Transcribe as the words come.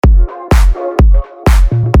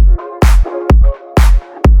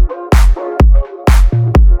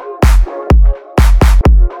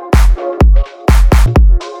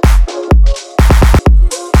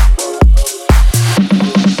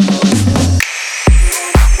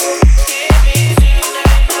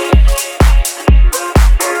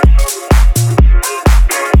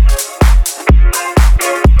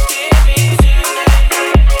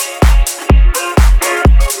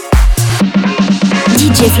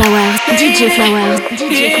Hear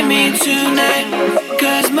me tonight,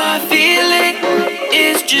 'cause my feeling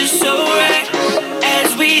is just so right.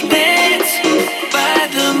 As we dance by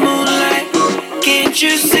the moonlight, can't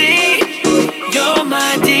you see you're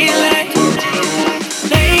my delight?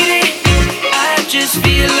 Lady, I just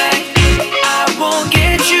feel like I won't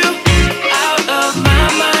get you out of my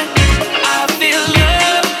mind. I feel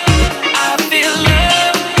love, I feel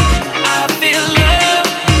love, I feel love,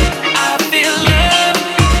 I feel love,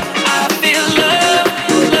 I feel love,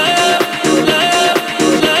 love, love, love,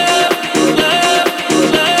 love, love,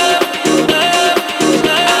 love, love,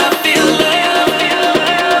 I feel love.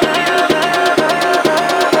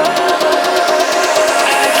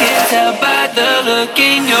 I can tell by the look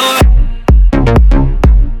in your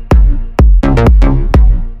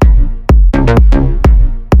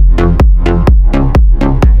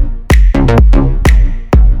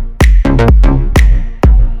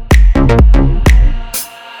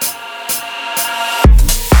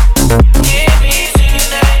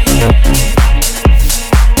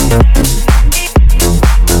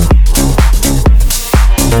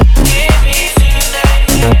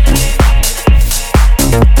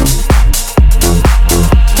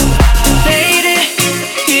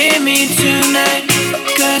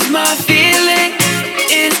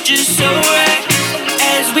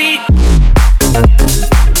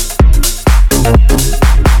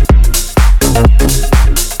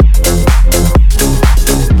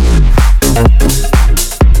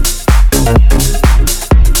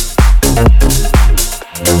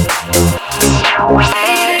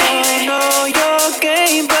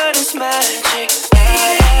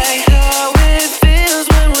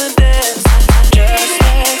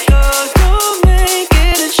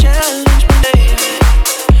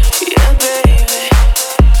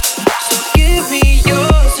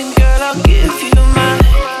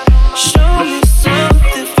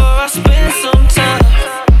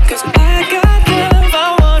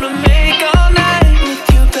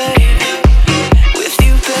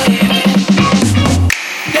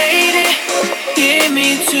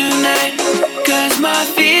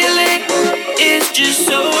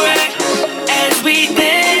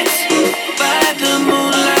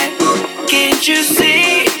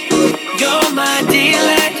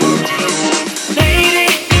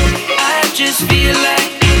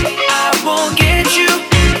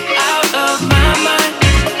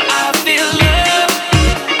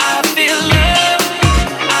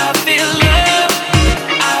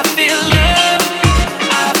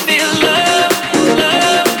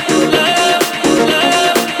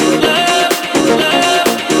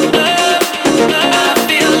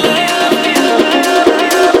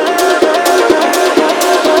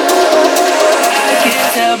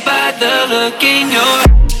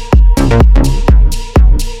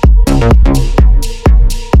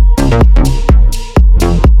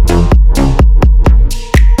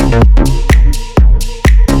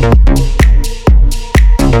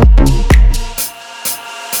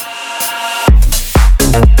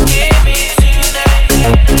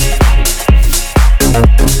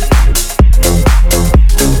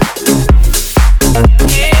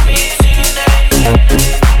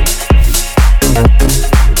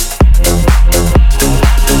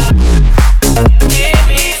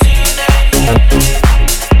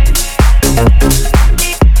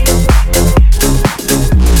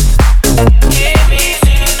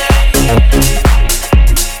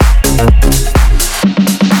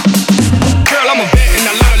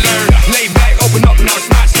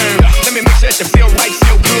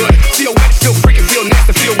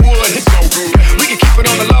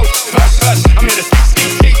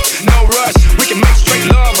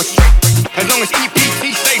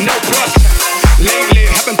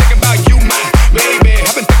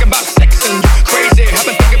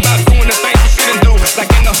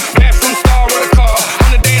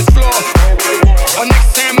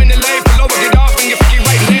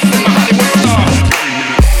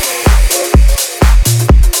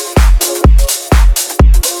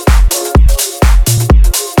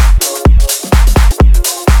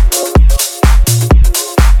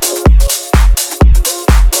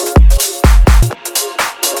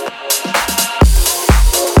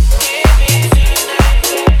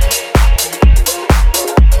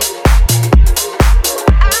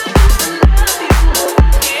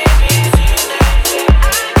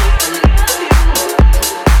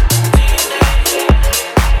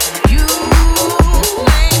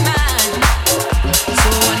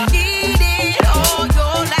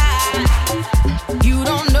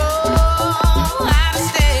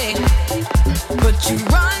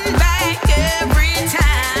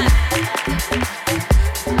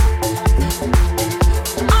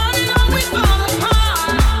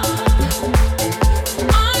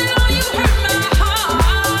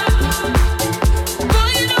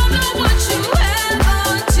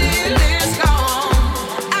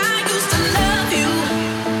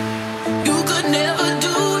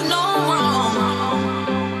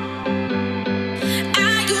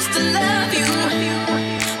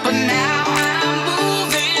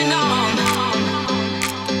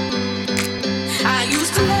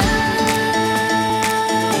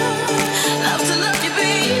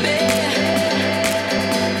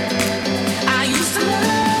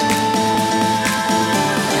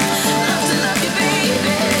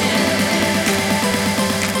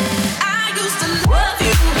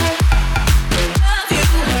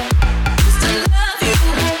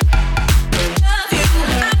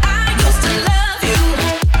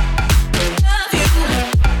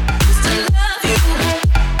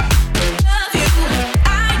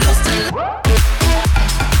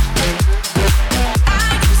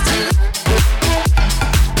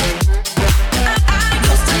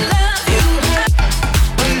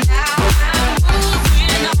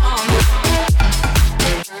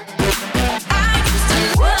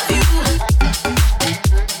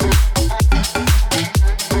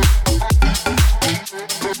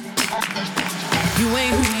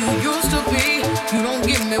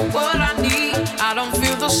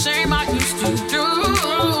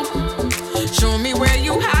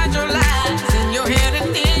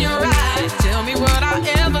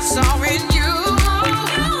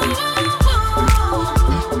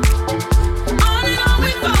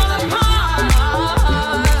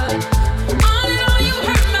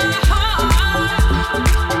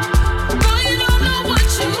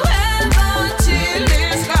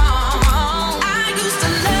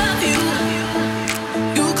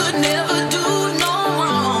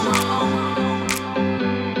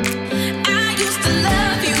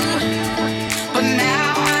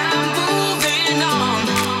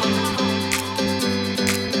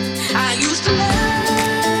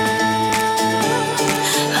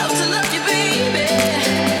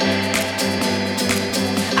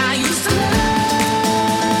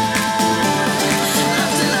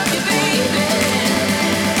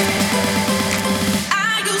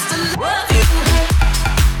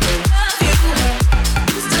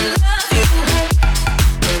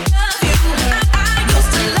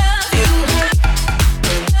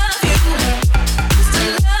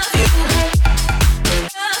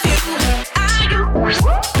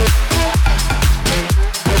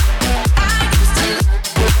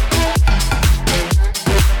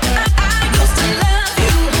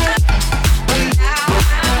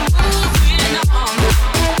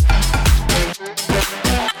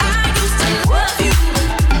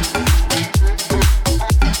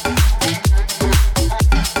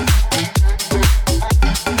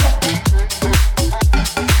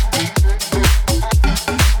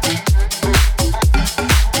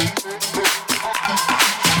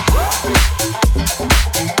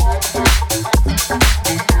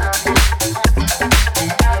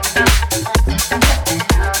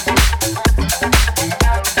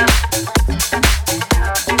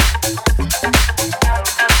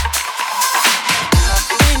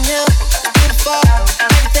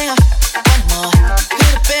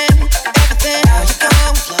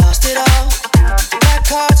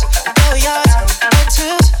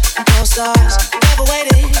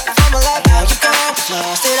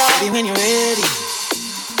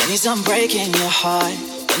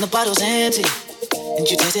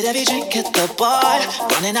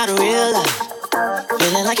Running out of real life,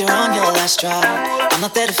 feeling like you're on your last drive. I'm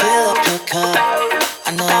not there to fill up your cup.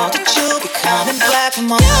 I know that you'll be coming back for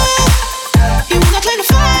more. You wanna play the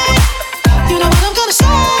fight? You know what I'm gonna say.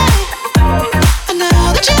 I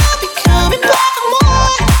know that you'll be coming back for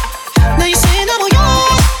more. Now you're saying I'm all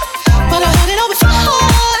yours, but I heard it all before.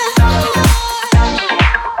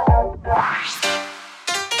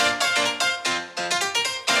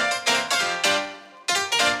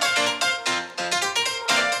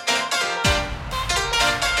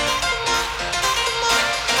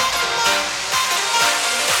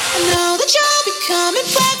 Coming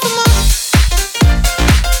back for more.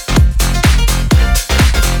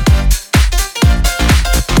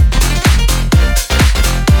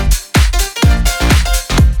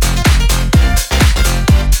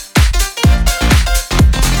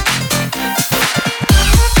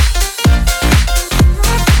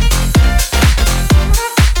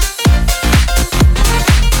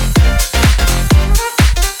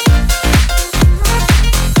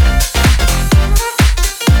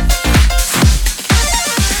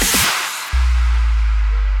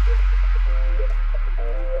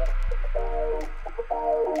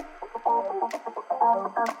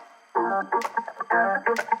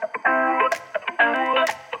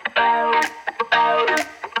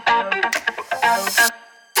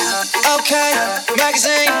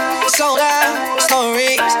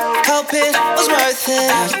 worth it.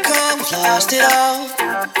 Now you come, we've lost it all.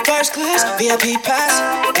 First class, VIP pass,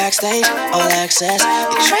 backstage, all access.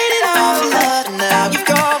 You traded all for love, and now you've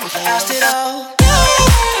gone, we've lost it all.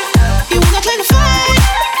 You wanna play the fight?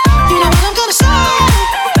 You know what I'm gonna say.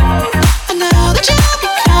 And now that you're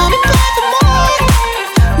becoming black and white,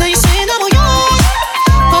 now you're saying I'm all yours,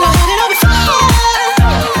 but I had it all before.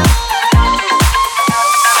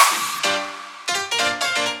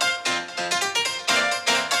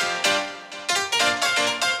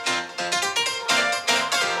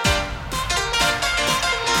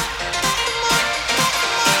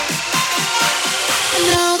 And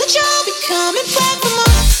now that you're becoming black and white.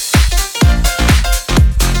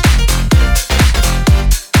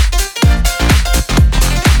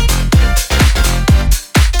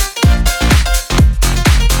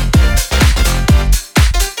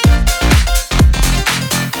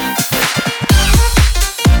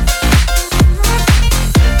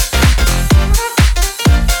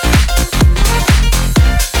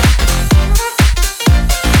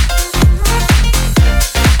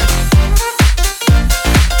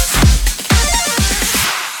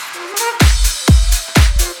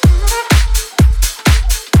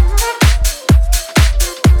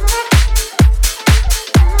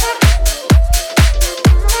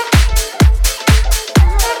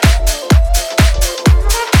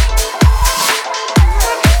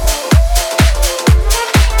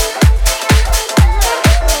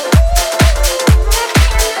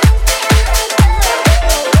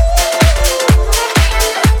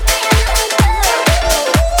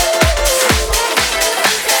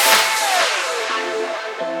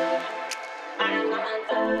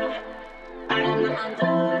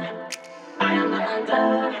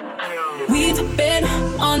 We've been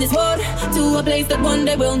on this road to a place that one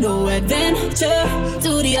day we'll know. Adventure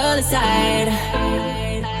to the other side.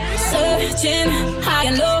 Searching high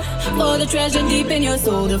and low for the treasure deep in your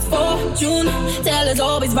soul. The fortune teller's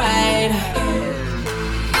always right.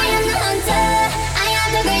 I am the hunter, I am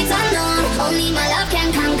the great unknown. Only my love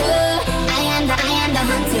can conquer. I am the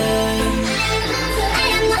hunter. I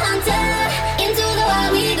am the hunter. Into the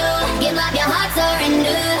wild we go. Give up your heart,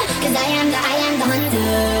 surrender. 'Cause I am the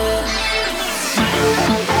hunter.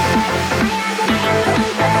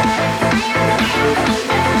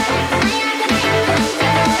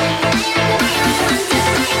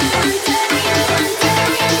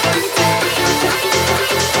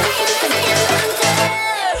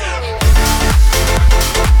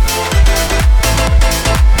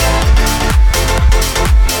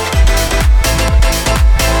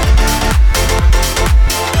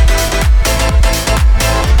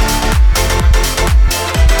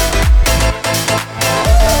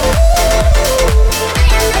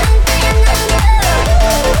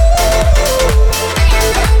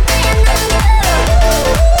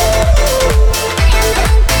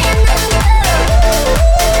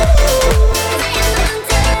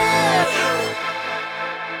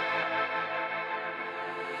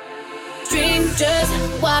 Just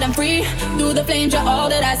wild and free, through the flames, you're all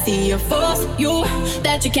that I see. A force, you,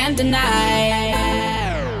 that you can't deny.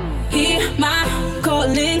 Hear my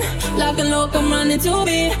calling, lock and low, come running to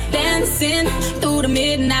me, dancing through the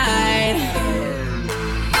midnight.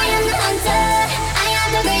 I am the hunter, I am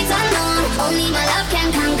the great unknown. Only my love can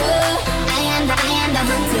conquer. I am the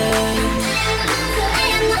hunter. I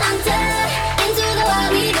am the hunter. Into the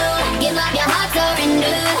wild we go. Give up your heart,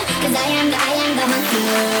 surrender. 'Cause I am the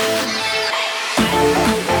hunter.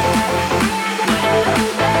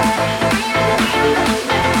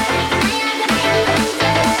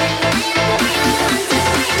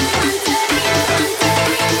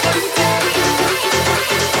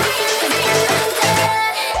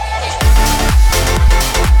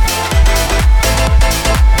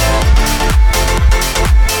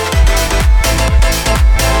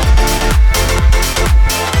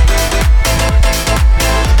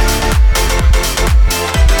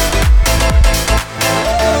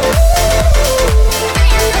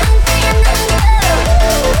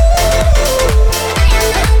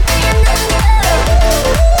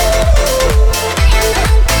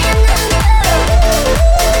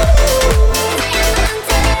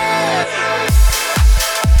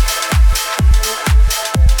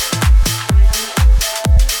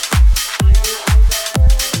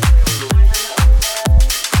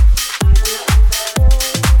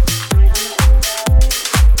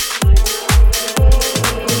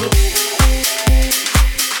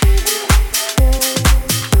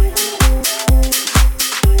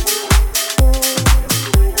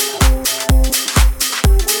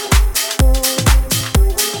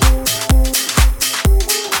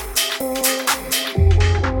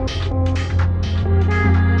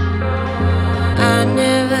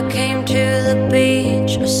 I came to the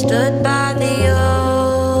beach, I stood by the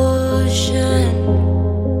ocean.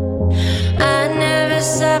 I never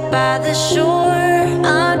sat by the shore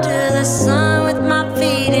under the sun with my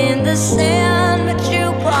feet in the sand, but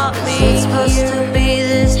you brought me. It's supposed to be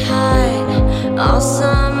this high all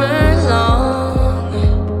summer long.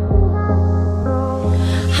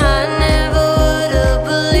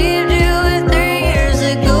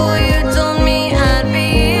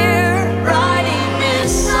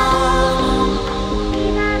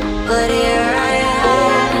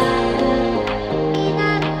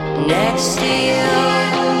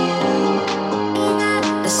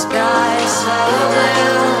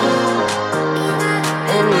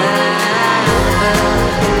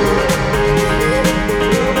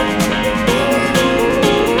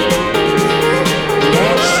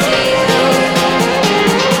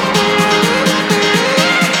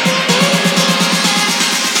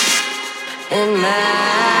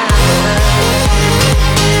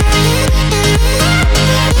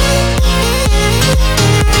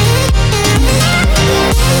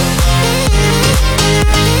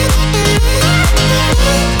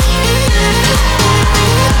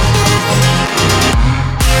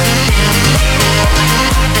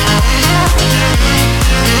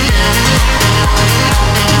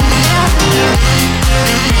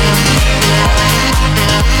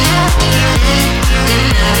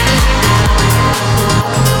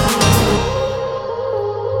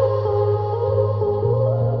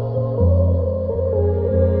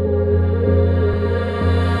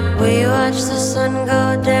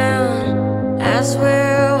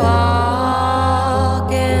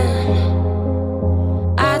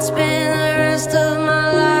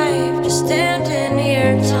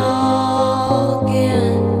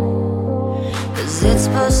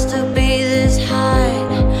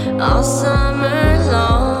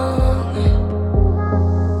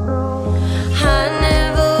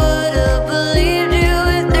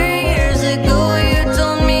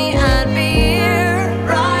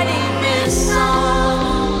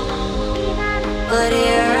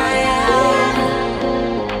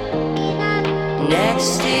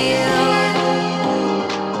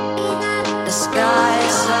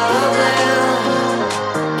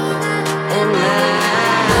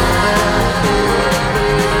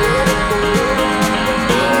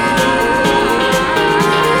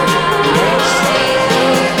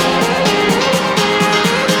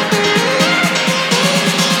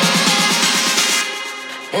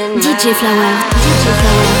 Djay Flower.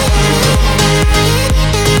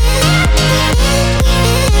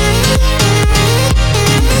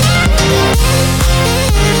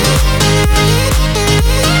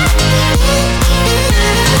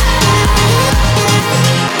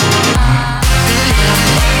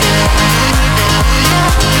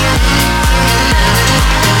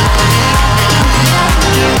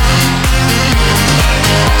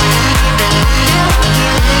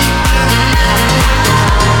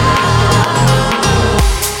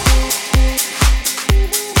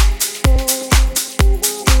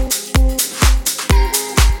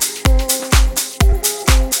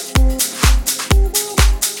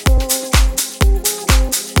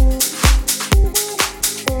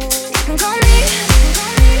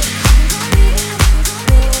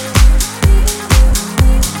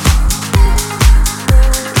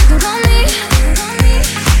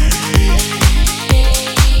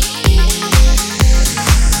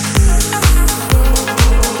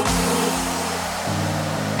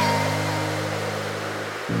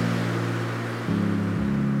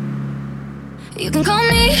 You can call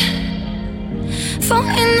me 4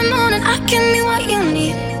 in the morning, I can be what you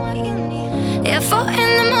need. Yeah, 4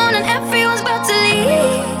 in the morning, everyone's about to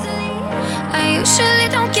leave. I usually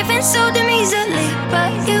don't give in so damn easily, but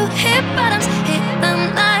you hit bottoms, hit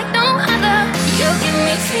them like no other. You give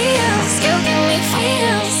me feels,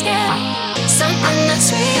 yeah. Something that's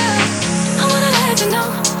real. I wanna let you know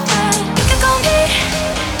that you can call me.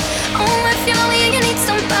 Oh, if you're lonely and you need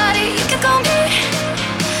somebody, you can call me.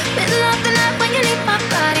 Middle of the night when you need my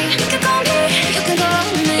body, you can call me, you can call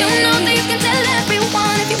me. You know that you can tell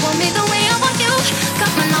everyone if you want me the way I want you.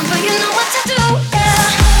 Got my number, you know what to do, yeah.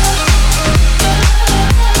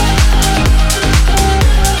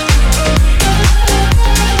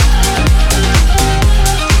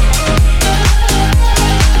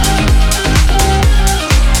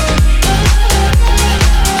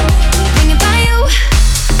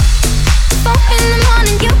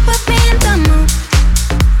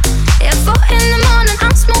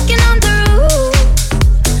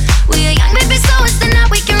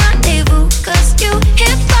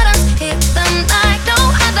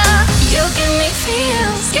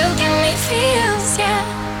 You give me feels, yeah.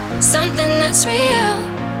 something that's real.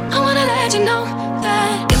 I wanna let you know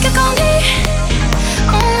that you can call me.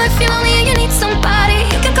 Oh, if you're lonely and you need somebody,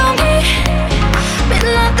 you can call me.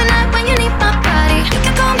 Middle of the night when you need my body, you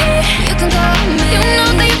can call me. You can call me. You know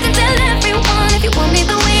that you can tell everyone if you want me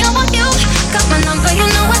the way I want you. Got my number, you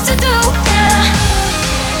know what to do. Yeah.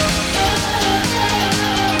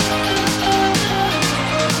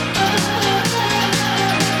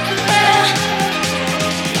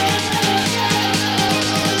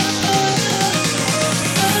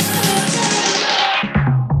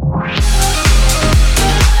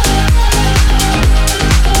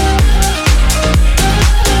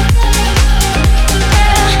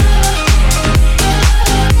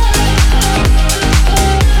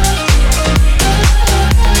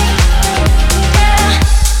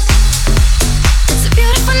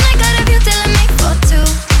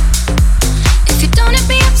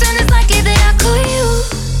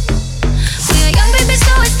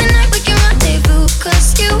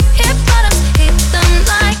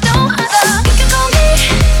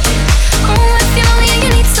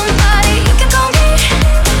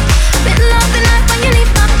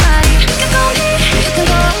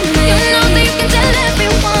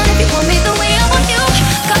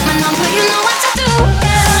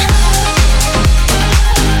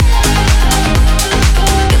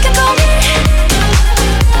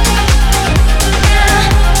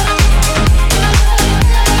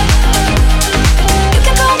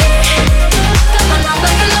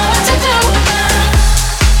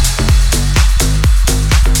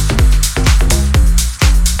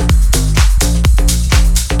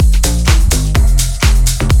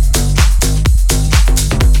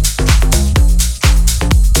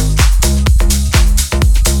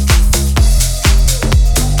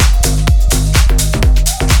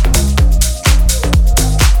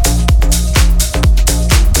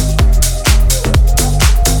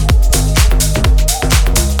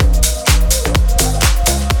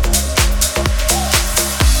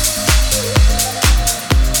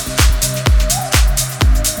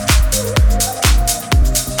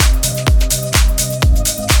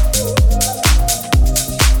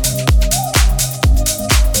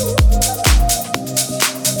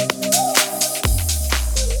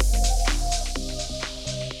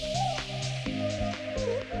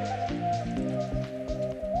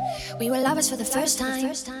 We were lovers for the first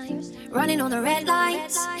time, running on the red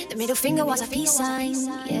lights. The middle finger was a peace sign,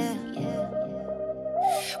 yeah.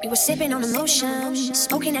 We were sipping on emotion,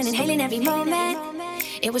 smoking and inhaling every moment.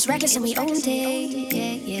 It was reckless and we owned it,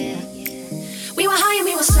 yeah, yeah. We were high and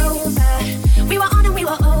we were sober. We were on and we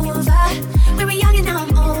were over. We were young and now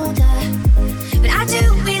I'm older, but I do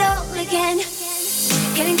it all again.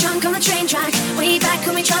 Getting drunk on the train track, way back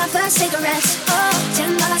when we tried our first cigarettes. Oh,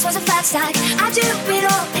 $10 was a fat stack. I do it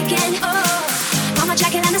all again. Oh, mama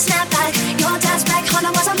jacket and a snapback. Your dad's black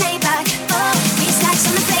Honda was a Maybach. Oh, these stacks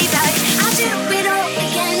on the playback. I do it all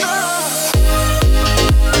again. Oh.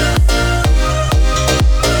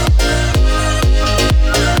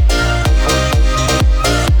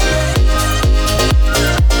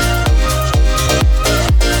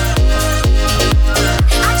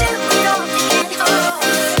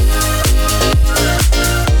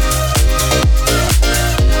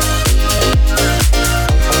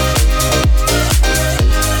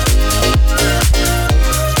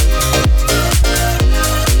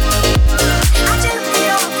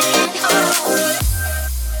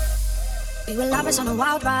 On a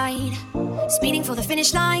wild ride, speeding for the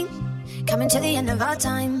finish line, coming to the end of our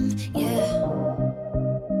time, yeah.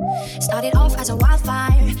 Started off as a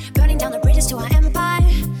wildfire, burning down the bridges to our empire.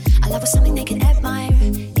 Our love was something they could admire,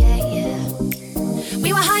 yeah, yeah.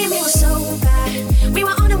 We were high and we were sober. We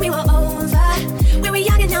were on and we were over. We were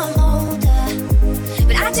young and now I'm older,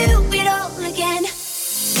 but I do it all again.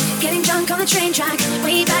 Getting drunk on the train track,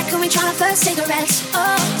 way back when we tried our first cigarettes.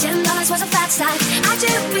 Oh, $10 was a fat stack. I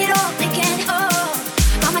do it all again. Oh,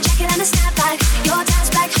 bought my jacket and a snapback. Your dad's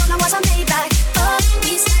black Honda was a Maybach. Oh,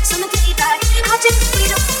 these stacks on the playback. I do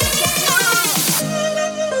it all again. Oh.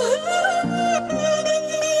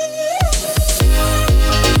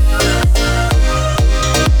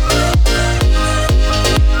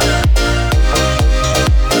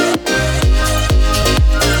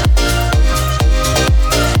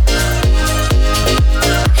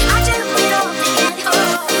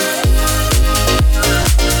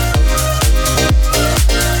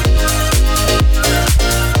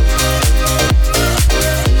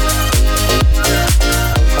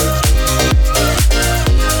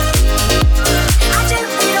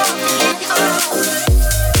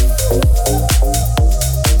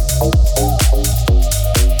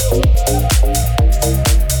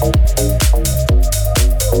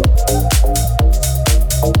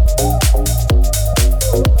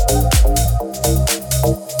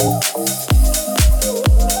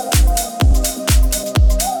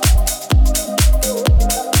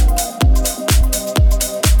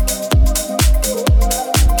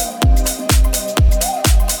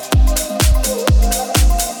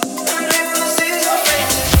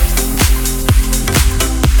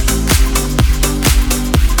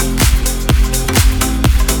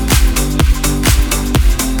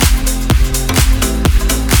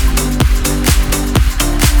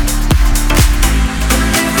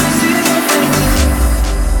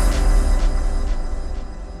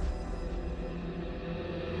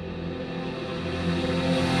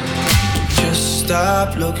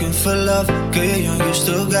 stop looking for love. Girl, you're young, you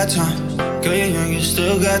still got time. Girl, you're young, you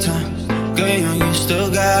still got time. Girl, you're young, you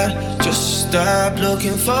still got. Just stop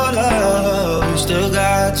looking for love. You still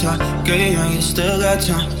got time. Girl, you're young, you still got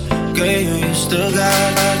time. Girl, you're young, you still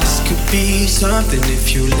got. This could be something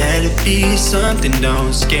if you let it be something.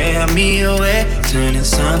 Don't scare me away, turning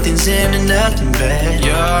something's into nothing bad.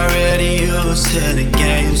 You're already used to the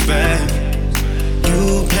games, babe.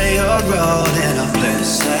 You play your role and I play the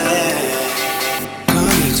same. Come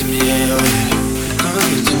give it to me, yeah, oh yeah. Come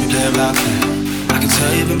give it to me, play by play. I can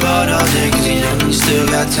tell you've been bored all day, cause you're young and you still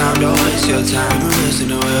got time. Don't waste your time, you're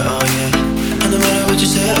wasting away, oh yeah. And no matter what you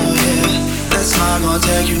say, oh yeah, that's how I'm gonna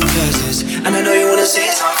take you places. And I know you wanna see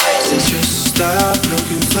some faces. Just stop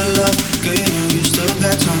looking for love. Girl, you're young, you still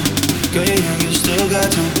got time. Girl, you're young, you still got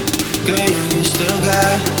time. Girl, you're young, you still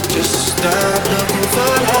got. Just stop looking for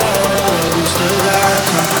love. You still got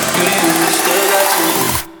time. Girl, you're young, you still got time.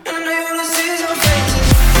 And I know you wanna see some faces.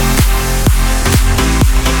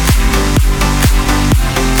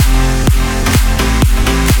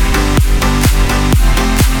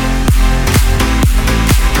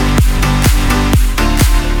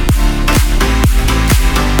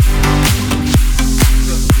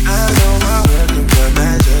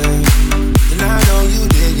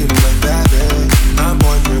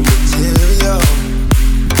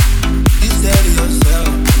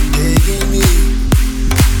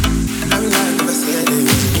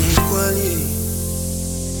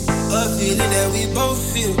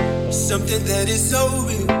 Something that is so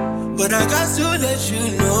real, but I got to let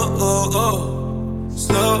you know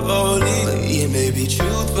slowly. It may be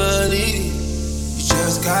true, but you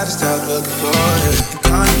just gotta stop looking for it.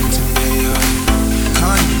 Can't even to me,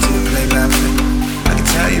 can't even to play by play. I can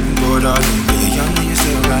tell you've been bored all day, but you're young and you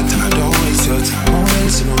still got time. Don't waste your time, don't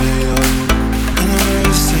waste it away. And I'm ready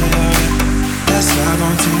to say, that's why I'm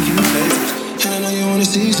gonna take you places. And I know you wanna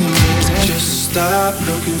see some things. Just stop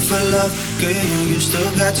looking for love. Girl, you're young, you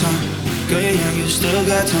still got time. Girl, you're young, you still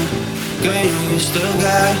got time. Girl, you're young, you still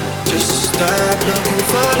got. Just stop looking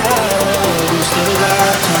for love. You still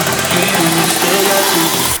got time. Girl, you're young, you still got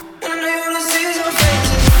time. And I know you wanna see some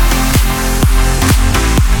faces.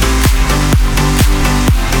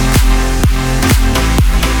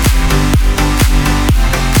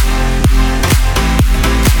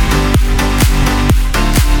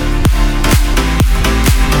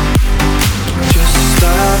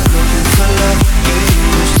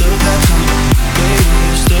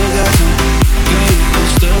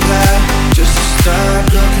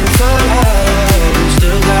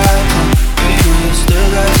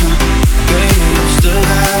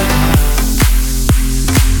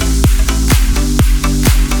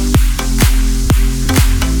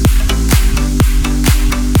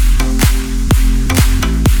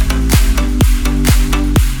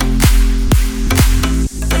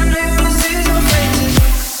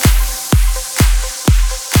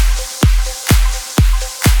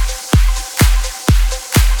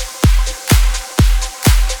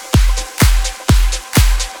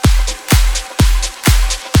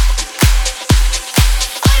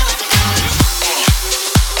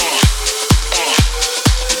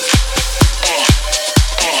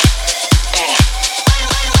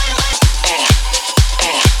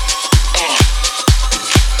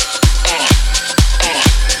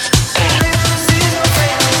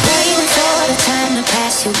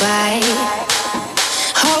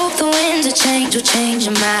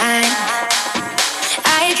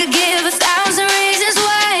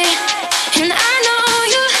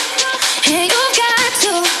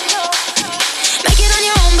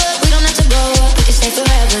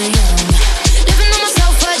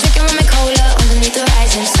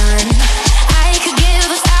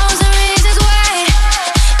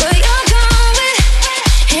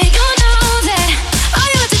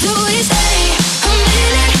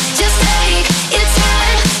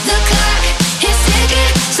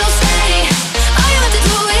 So stay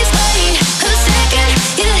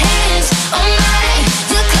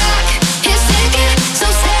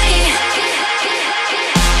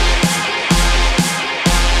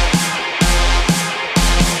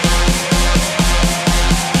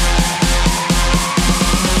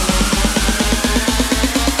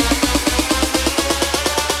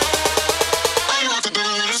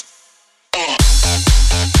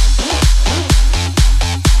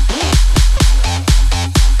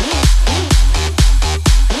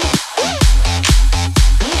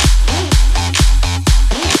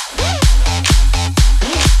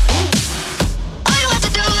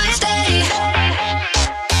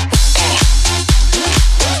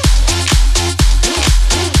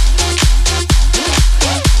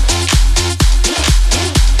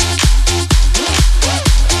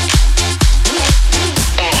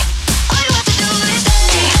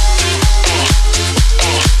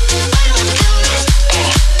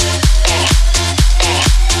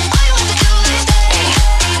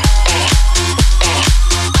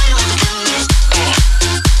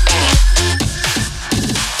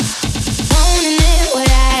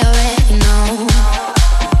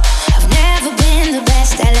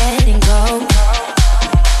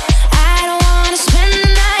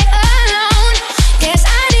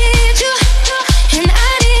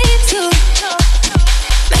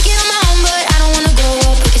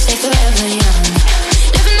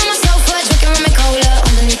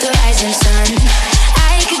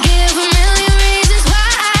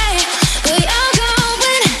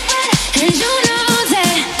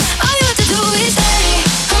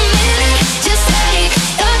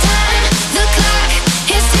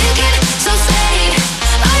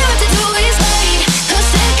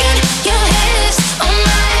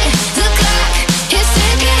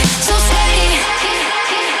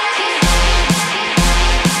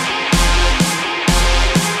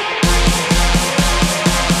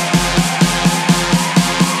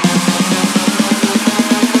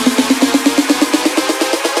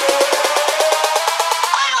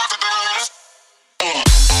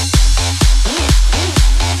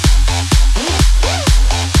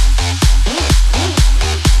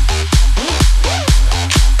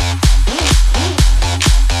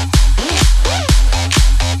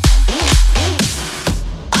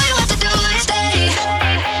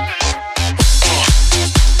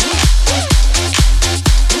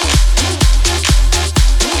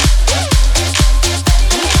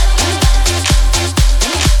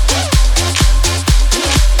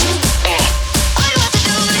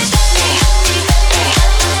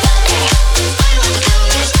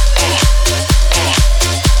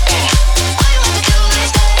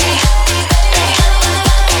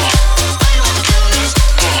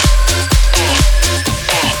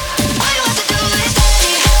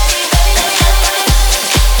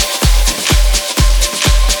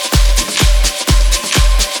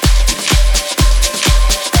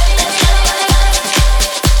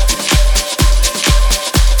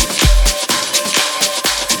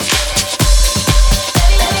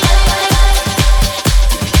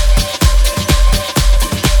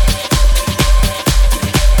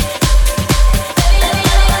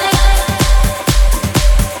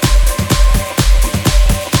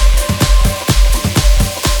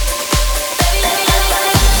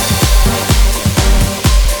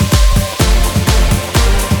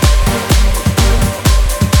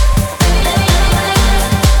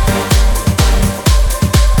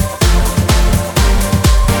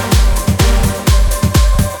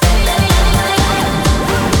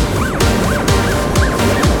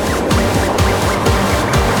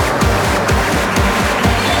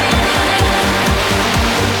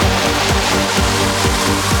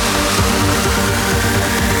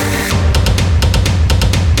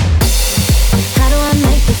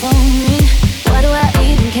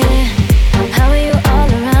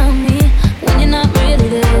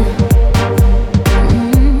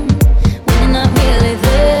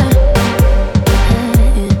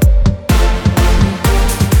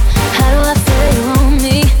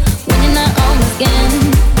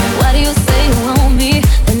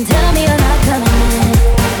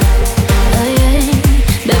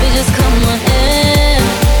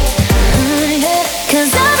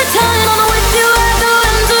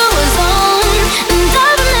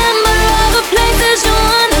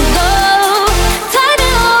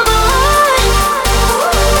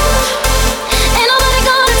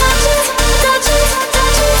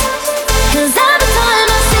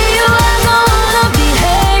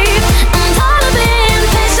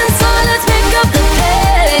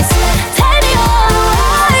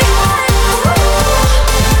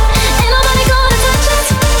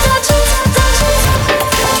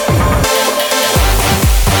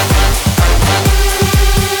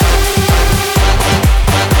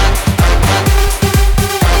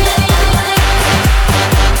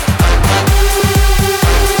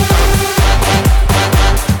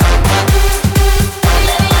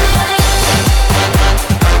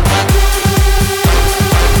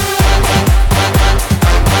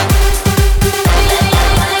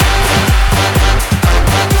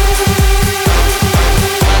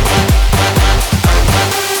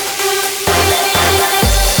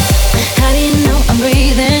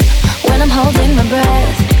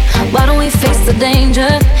face the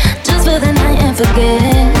danger, just for the night and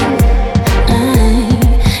forget.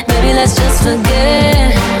 Baby, let's just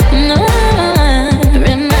forget. No,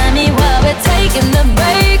 remind me while we're taking the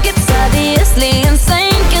break. It's obviously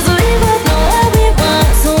insane, 'cause we both know what we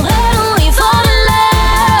want, so why don't we fall in love?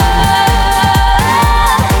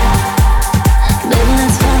 Baby,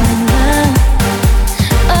 let's fall in love.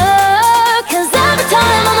 Oh, 'cause every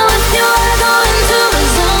time I'm with you I go into a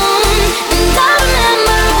zone, and I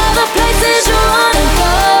remember all the places you wanna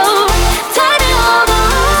go. Take me all the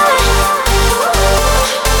way.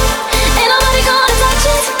 Ain't nobody gonna touch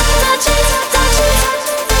it, touch it, touch it.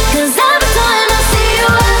 'Cause every time I see you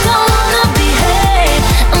I don't wanna behave.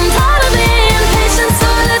 I'm tired of being patient, so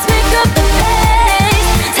let's pick up the pace.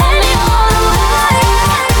 Take me all the way.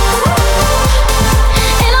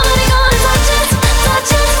 Ain't nobody gonna touch it,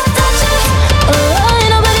 touch it, touch it. Oh,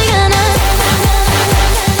 ain't nobody gonna.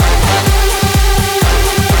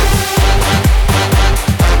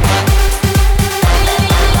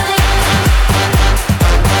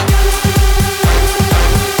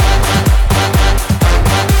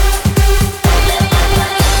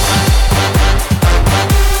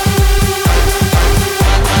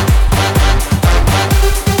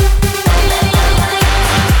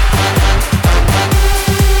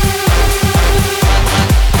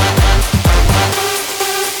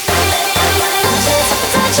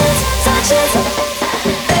 Touch it, touch it.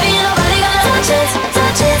 Baby, ain't nobody gonna touch it,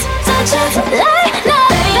 touch it, touch it. Like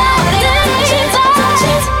nothing, touch it, touch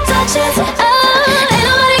it, touch it. Oh, ain't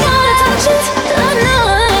nobody gonna touch it, oh no.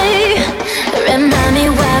 Remind me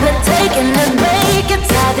why we're taking a break.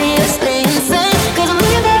 It's obviously insane, 'cause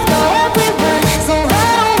we both know what we want, so why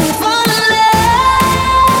don't we fall in love?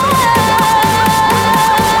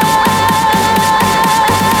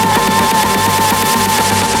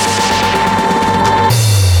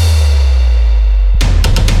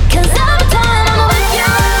 'Cause every time I'm with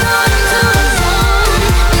you I go into a zone,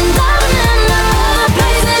 and I remember all the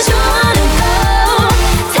places you wanna go.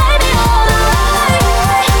 Take me all the way.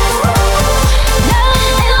 No,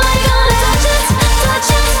 ain't nobody gonna touch it, touch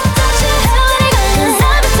it, touch it. 'Cause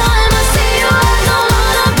every time I see you I don't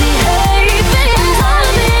wanna behave. I'm tired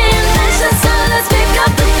of being patient, so let's pick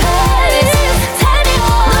up the pace. Take me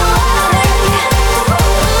all the way.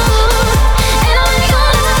 Ain't nobody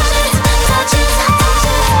gonna touch it, touch it, touch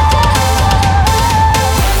it.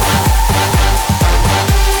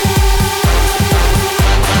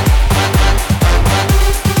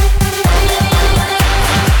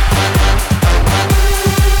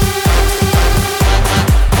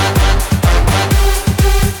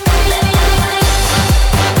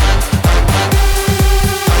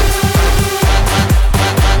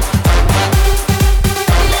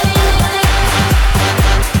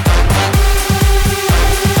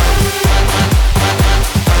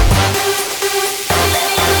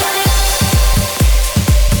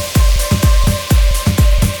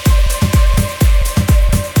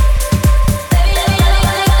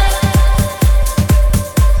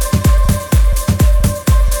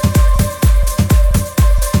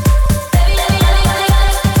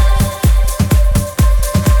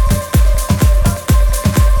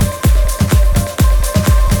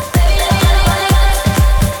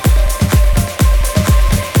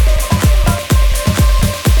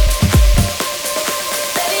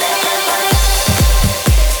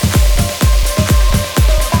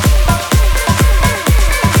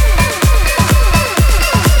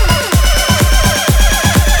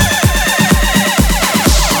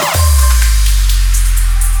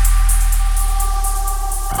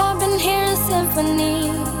 I've been hearing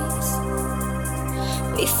symphonies.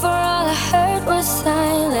 Before all I heard was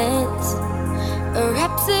silence. A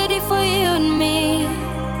rhapsody for you and me.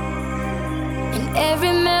 And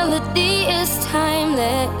every melody is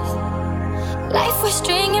timeless. Life was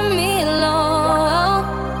stringing me along.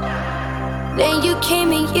 Then you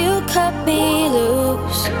came and you cut me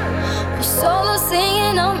loose. I'm solo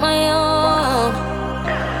singing on my own.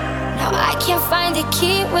 Now I can't find a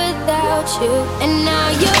key without you. And now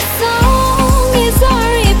your song is on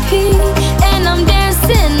repeat, and I'm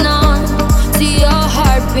dancing on to your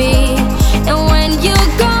heartbeat. And when you're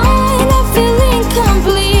gone, I feel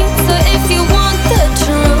incomplete. So if you want the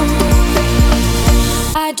truth,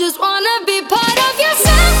 I just wanna be part of your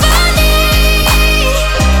symphony.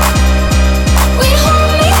 We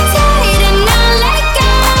hold me tight and not let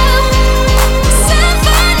go.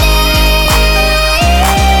 Symphony,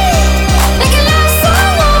 like a love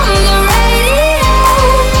song on the radio.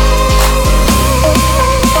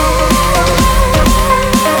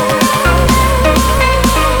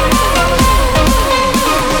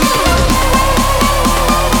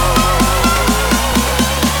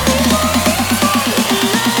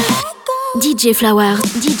 DJ Flower,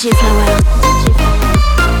 DJ Flower, DJ Flower.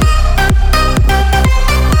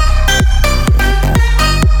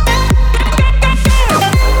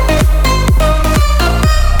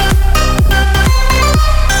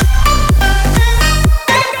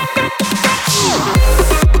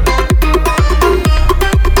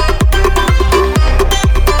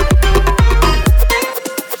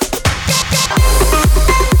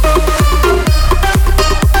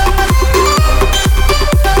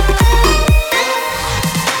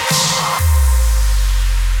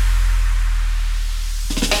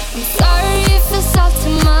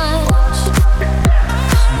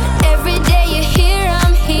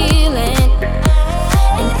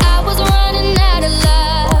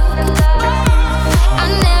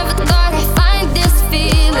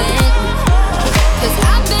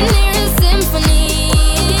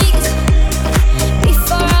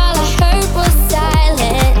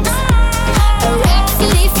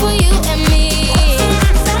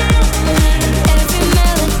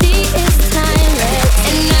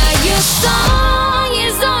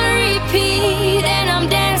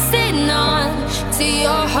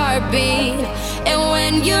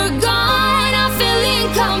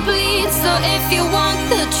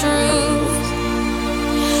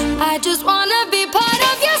 I just wanna be